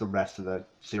as the rest of the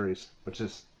series, which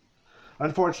is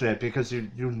unfortunate because you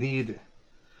need...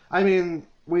 I mean,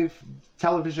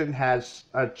 television has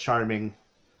a charming...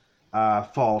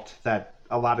 fault that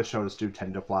a lot of shows do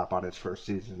tend to flop on its first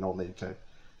season, only to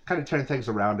kind of turn things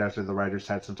around after the writers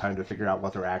had some time to figure out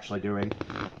what they're actually doing.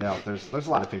 You know, there's a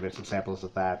lot of famous examples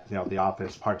of that. You know, The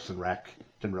Office, Parks and Rec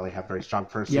didn't really have very strong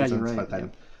first seasons, right, but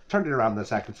then turned it around the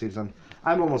second season.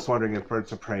 I'm almost wondering if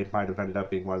Birds of Prey might have ended up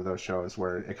being one of those shows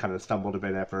where it kind of stumbled a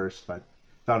bit at first, but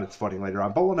found its footing later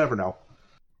on. But we'll never know.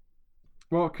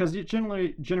 Well, because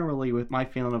generally with my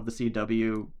feeling of the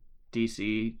CW,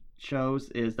 DC shows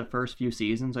is the first few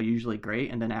seasons are usually great,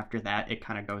 and then after that it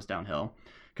kind of goes downhill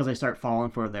because they start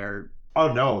falling for their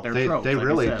they tropes, they like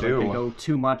really said. do. Like, they go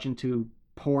too much into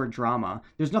poor drama.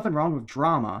 There's nothing wrong with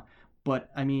drama, but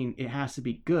I mean it has to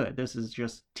be good. This is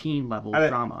just teen level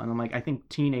drama, and I'm like, I think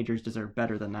teenagers deserve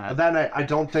better than that. Then I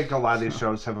don't think a lot of these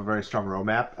shows have a very strong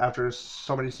roadmap after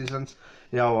so many seasons.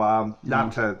 You know, I'm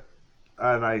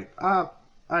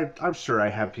sure I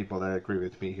have people that agree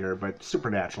with me here, but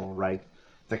Supernatural, right?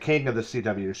 The king of the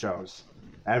CW shows.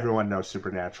 Everyone knows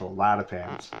Supernatural. A lot of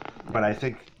fans. But I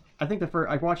think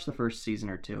I watched the first season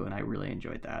or two, and I really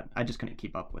enjoyed that. I just couldn't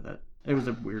keep up with it. It was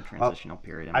a weird transitional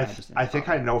period. I think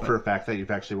I know for a fact that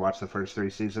you've actually watched the first 3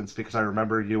 seasons because I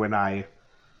remember you and I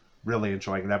really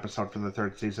enjoying an episode from the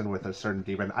 3rd season with a certain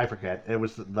demon. I forget. It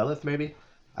was Lilith, maybe?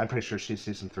 I'm pretty sure she's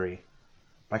season 3.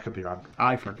 I could be wrong.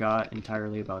 I forgot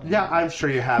entirely about it. Yeah, I'm sure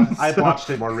you have. I've watched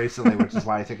it more recently, which is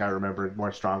why I think I remember it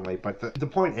more strongly. But the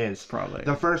point is, probably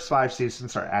the first 5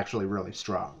 seasons are actually really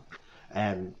strong.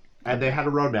 And they had a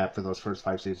roadmap for those first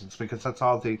 5 seasons because that's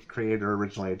all the creator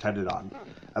originally intended on.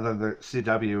 And then the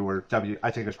CW or I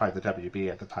think it was probably the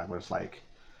WB at the time was like,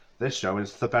 this show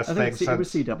is the best thing since... it was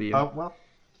CW. Oh, well,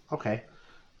 okay.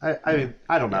 I mean,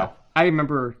 I don't know. Yeah. I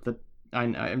remember the...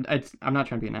 I'm not trying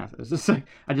to be an ass. It's just like,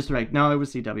 I just like, no, it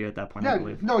was CW at that point, yeah, I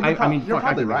believe. No, you're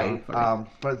probably right.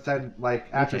 But then, like,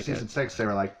 after season 6, they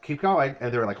were like, keep going.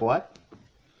 And they were like, what?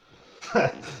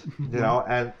 You know,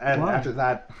 and after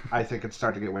that, I think it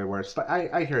started to get way worse. But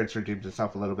I hear it's redeemed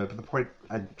itself a little bit. But the point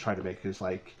I'm trying to make is,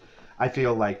 like, I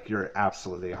feel like you're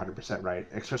absolutely 100% right,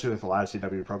 especially with a lot of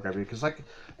CW programming. Because, like,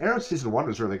 Arrow season 1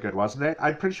 was really good, wasn't it?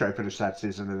 I'm pretty sure I finished that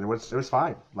season, and it was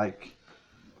fine. Like,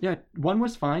 yeah, 1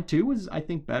 was fine. 2 was, I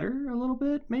think, better a little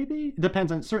bit, maybe.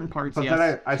 Depends on certain parts. But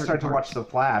then I started to watch The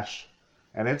Flash,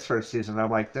 and its first season, and I'm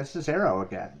like, this is Arrow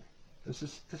again. This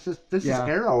is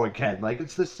Arrow again. Like,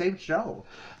 it's the same show,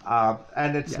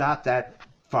 and it's not that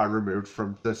far removed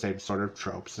from the same sort of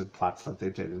tropes and plots that they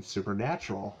did in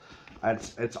Supernatural.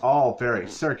 It's all very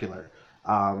circular.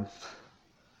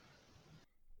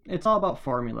 It's all about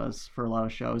formulas for a lot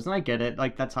of shows, and I get it.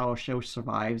 Like, that's how a show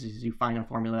survives: is you find a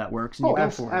formula that works and you go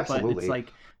for it. Absolutely. But it's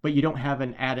like, but you don't have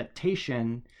an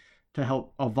adaptation to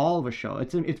help evolve a show.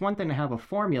 It's one thing to have a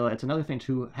formula. It's another thing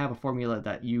to have a formula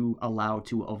that you allow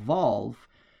to evolve.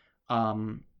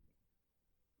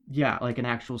 Yeah, like an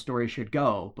actual story should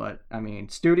go. But I mean,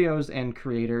 studios and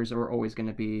creators are always going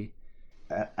to be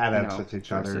adapts with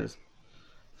each other,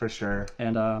 for sure.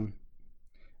 And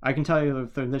I can tell you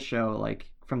through this show, like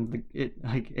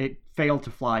it failed to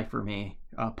fly for me,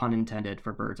 pun intended,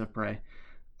 for Birds of Prey.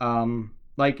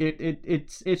 Like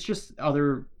it's just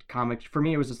other comics. For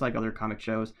me, it was just like other comic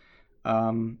shows,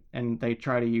 and they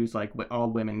try to use like all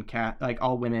women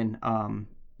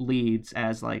leads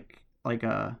as like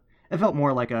a. It felt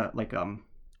more like I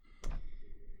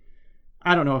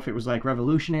don't know if it was like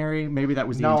revolutionary. Maybe that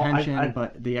was the intention,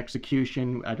 but the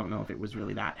execution, I don't know if it was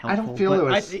really that helpful. I don't feel it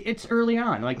was. It's early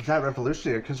on, like that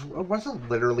revolutionary, because it wasn't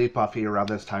literally Buffy around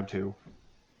this time too.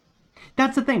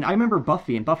 That's the thing. I remember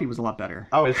Buffy, and Buffy was a lot better.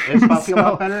 Oh, is Buffy a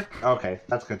lot better? Okay,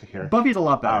 that's good to hear. Buffy's a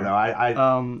lot better.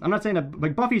 Oh no, I'm not saying that.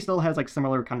 Like, Buffy still has like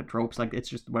similar kind of tropes. Like, it's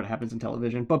just what happens in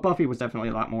television. But Buffy was definitely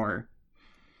a lot more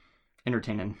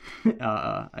entertaining and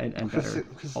better.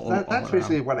 That's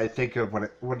basically what I think of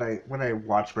when I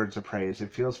watch Birds of Prey.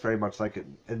 It feels very much like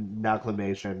an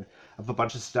amalgamation of a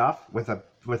bunch of stuff with a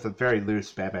very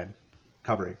loose Batman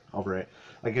covering over it.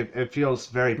 Like it feels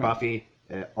very Buffy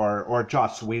or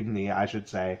Joss Whedon-y, I should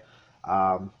say,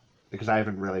 because I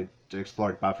haven't really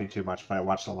explored Buffy too much, but I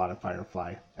watched a lot of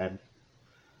Firefly and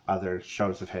other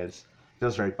shows of his. It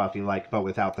feels very Buffy-like, but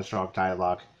without the strong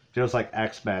dialogue. It feels like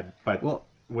X-Men, but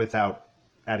without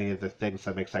any of the things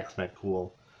that makes X-Men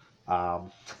cool. I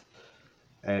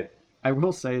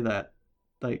will say that,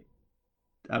 like,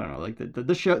 I don't know, like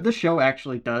the show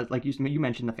actually does, like you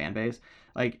mentioned the fan base.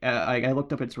 Like I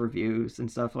looked up its reviews and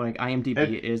stuff. Like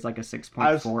IMDb is like a 6.4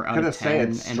 out of 10. I was gonna say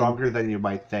it's stronger than you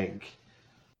might think.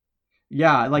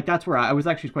 Yeah, like that's where I was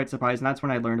actually quite surprised, and that's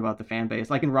when I learned about the fan base.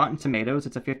 Like in Rotten Tomatoes,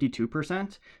 it's a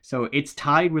 52%, so it's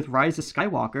tied with Rise of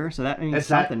Skywalker. So that means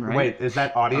something, right? Wait, is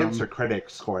that audience or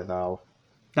critics score though?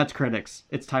 That's critics.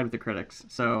 It's tied with the critics.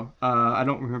 So I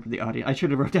don't remember the audience. I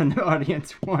should have wrote down the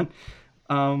audience one.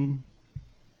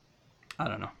 I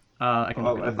don't know. I can.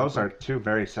 And those are two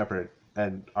very separate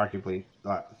and arguably,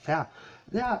 I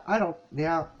don't.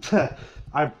 Yeah,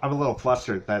 I'm a little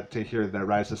flustered to hear that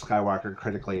Rise of Skywalker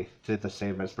critically did the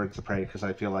same as Birds of Prey, because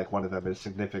I feel like one of them is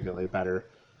significantly better.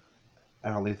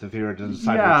 And I'll leave the viewer to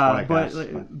decide which one I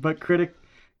guess. But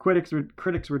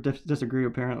critics would disagree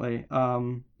apparently.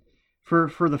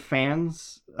 For the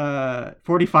fans,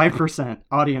 45%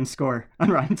 audience score on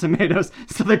Rotten Tomatoes,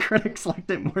 so the critics liked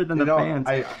it more than the fans.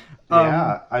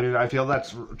 I mean, I feel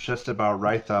that's just about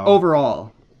right though.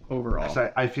 Overall.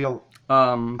 I feel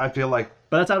like,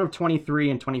 but that's out of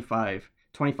 23 and 25.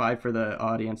 25 for the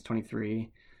audience, 23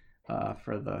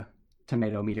 for the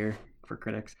tomato meter for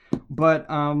critics. But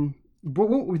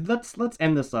let's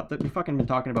end this up. That we fucking been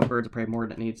talking about Birds of Prey more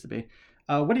than it needs to be.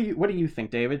 What do you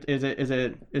think, David? Is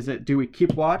it do we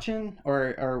keep watching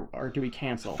or do we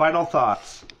cancel? Final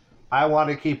thoughts. I want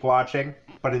to keep watching,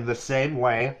 but in the same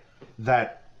way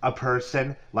that a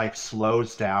person like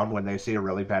slows down when they see a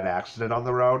really bad accident on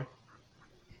the road.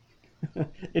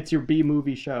 It's your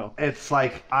B-movie show. It's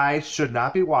like, I should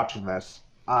not be watching this.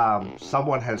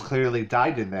 Someone has clearly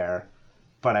died in there,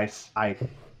 but I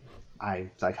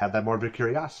had that morbid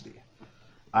curiosity.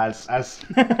 As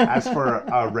for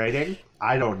a rating,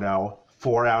 I don't know.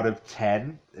 4 out of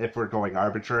 10 if we're going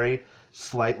arbitrary.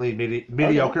 Slightly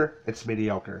mediocre. Okay. It's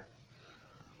mediocre.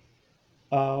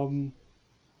 I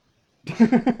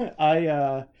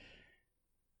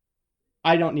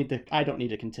don't need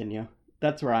to continue.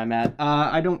 That's where I'm at.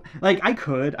 I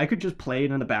could just play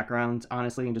it in the background,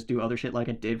 honestly, and just do other shit like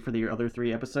I did for the other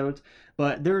 3 episodes,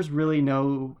 but there's really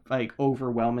no like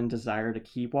overwhelming desire to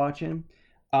keep watching.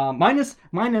 Minus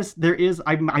there is,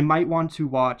 I might want to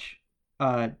watch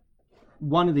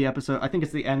one of the episodes. I think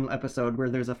it's the end episode where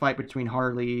there's a fight between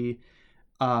Harley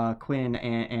Quinn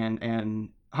and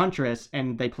Huntress,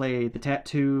 and they play the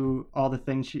tattoo, all the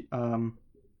things you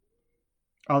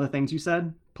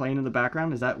said playing in the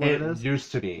background. Is that what it is? It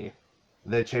used to be.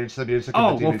 They changed the music.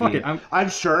 Oh, of the DVD. Well, fuck it. I'm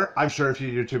sure if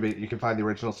you YouTube it, you can find the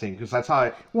original scene, because that's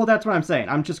how Well, that's what I'm saying.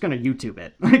 I'm just gonna YouTube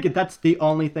it. Like, that's the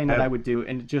only thing that I would do,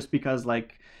 and just because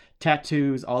like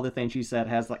tattoos, all the things she said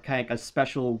has like kind of a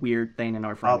special weird thing in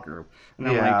our friend group. And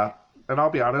I'm like, and I'll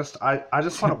be honest, I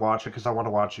just want to watch it because I want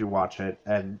to watch you watch it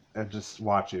and just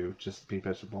watch you just be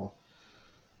miserable.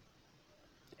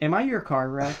 Am I your car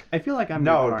wreck? I feel like I'm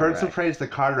your car wreck. No, Birds of Prey is the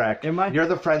car wreck. Am I? You're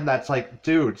the friend that's like,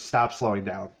 dude, stop slowing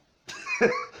down.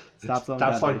 Stop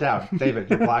slowing down. David,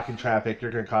 you're blocking traffic. You're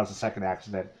going to cause a second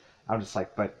accident. I'm just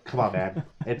like, but come on, man.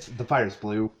 The fire's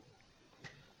blue.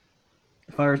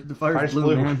 The fire's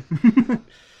blue, man.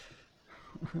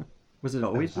 Was it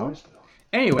always blue?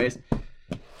 Anyways,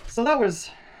 so that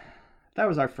was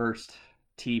our first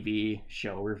TV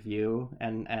show review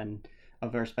and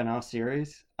of our spinoff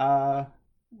series. I'd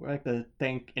like to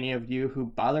thank any of you who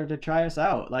bothered to try us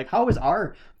out. Like, how was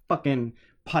our fucking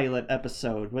pilot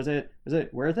episode? Was it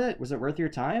worth it? Was it worth your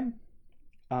time?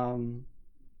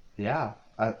 Yeah.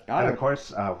 And of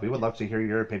course, we would love to hear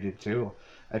your opinion too.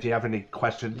 If you have any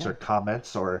questions or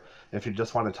comments, or if you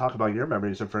just want to talk about your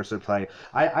memories of First to Play,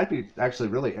 I'd be actually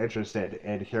really interested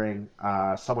in hearing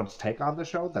someone's take on the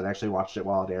show that actually watched it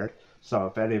while it aired. So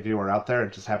if any of you are out there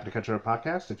and just happen to catch our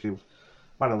podcast, if you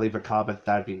want to leave a comment,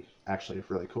 that'd be actually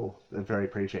really cool and very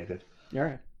appreciated.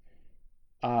 Yeah.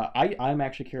 I'm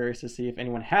actually curious to see if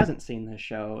anyone hasn't seen this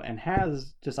show and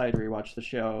has decided to rewatch the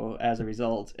show as a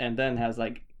result, and then has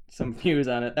like some views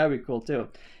on it. That would be cool too.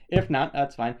 If not,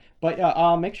 that's fine. But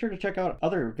yeah, make sure to check out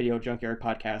other Video Junkyard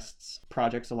podcasts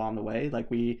projects along the way.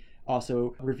 Like, we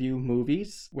also review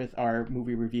movies with our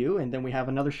movie review, and then we have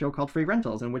another show called Free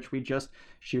Rentals, in which we just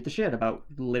shoot the shit about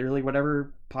literally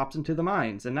whatever pops into the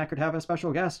minds, and that could have a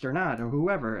special guest or not, or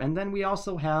whoever. And then we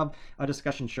also have a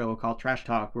discussion show called Trash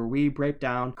Talk, where we break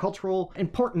down cultural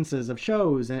importances of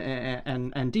shows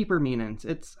and deeper meanings.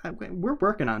 We're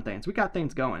working on things. We got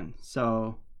things going.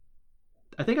 So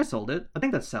I think I sold it. I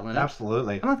think that's selling it.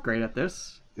 Absolutely. I'm not great at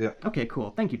this. Yeah. Okay,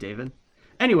 cool. Thank you, David.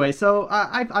 Anyway, so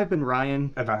I've been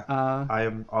Ryan. And I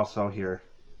am also here,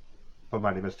 but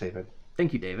my name is David.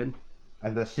 Thank you, David.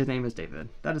 And his name is David.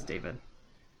 That is David.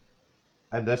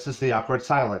 And this is the Awkward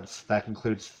Silence. That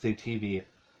concludes the TV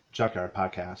Junkyard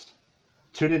podcast.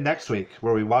 Tune in next week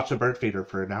where we watch a bird feeder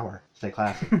for an hour. Stay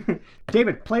classy.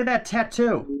 David, play that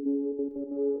tattoo.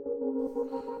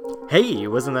 Hey,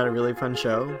 wasn't that a really fun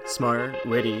show? Smart,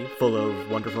 witty, full of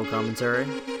wonderful commentary.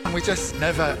 And we just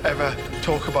never, ever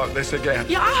talk about this again.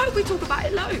 Yeah, I hope we talk about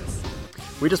it loads.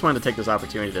 We just wanted to take this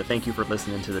opportunity to thank you for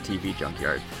listening to the TV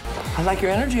Junkyard. I like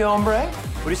your energy, hombre.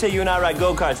 What do you say you and I ride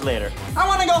go-karts later? I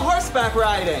want to go horseback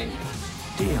riding.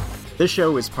 Deal. This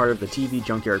show is part of the TV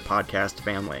Junkyard podcast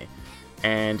family.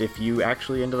 And if you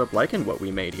actually ended up liking what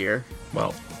we made here...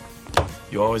 Well,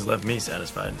 you always left me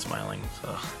satisfied and smiling,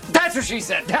 so... That's what she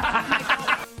said!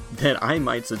 Then I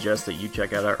might suggest that you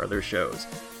check out our other shows.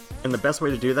 And the best way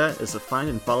to do that is to find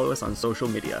and follow us on social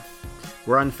media.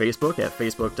 We're on Facebook at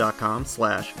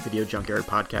facebook.com/Video Junkyard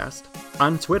Podcast,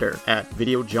 on Twitter at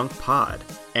Video Junk Pod,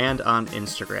 and on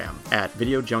Instagram at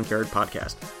Video Junkyard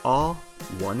Podcast. All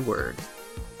one word.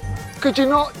 Could you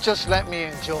not just let me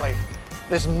enjoy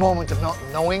this moment of not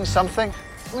knowing something?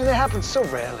 I mean, it happens so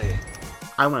rarely.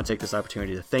 I want to take this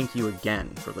opportunity to thank you again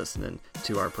for listening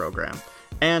to our program.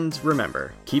 And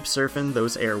remember, keep surfing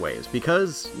those airwaves,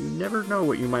 because you never know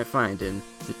what you might find in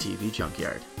the TV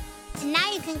Junkyard. So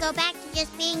now you can go back to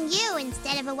just being you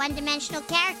instead of a one-dimensional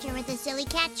character with a silly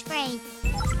catchphrase.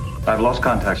 I've lost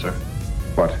contact, sir.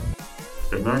 What?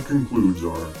 And that concludes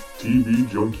our TV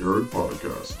Junkyard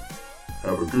podcast.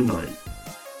 Have a good night.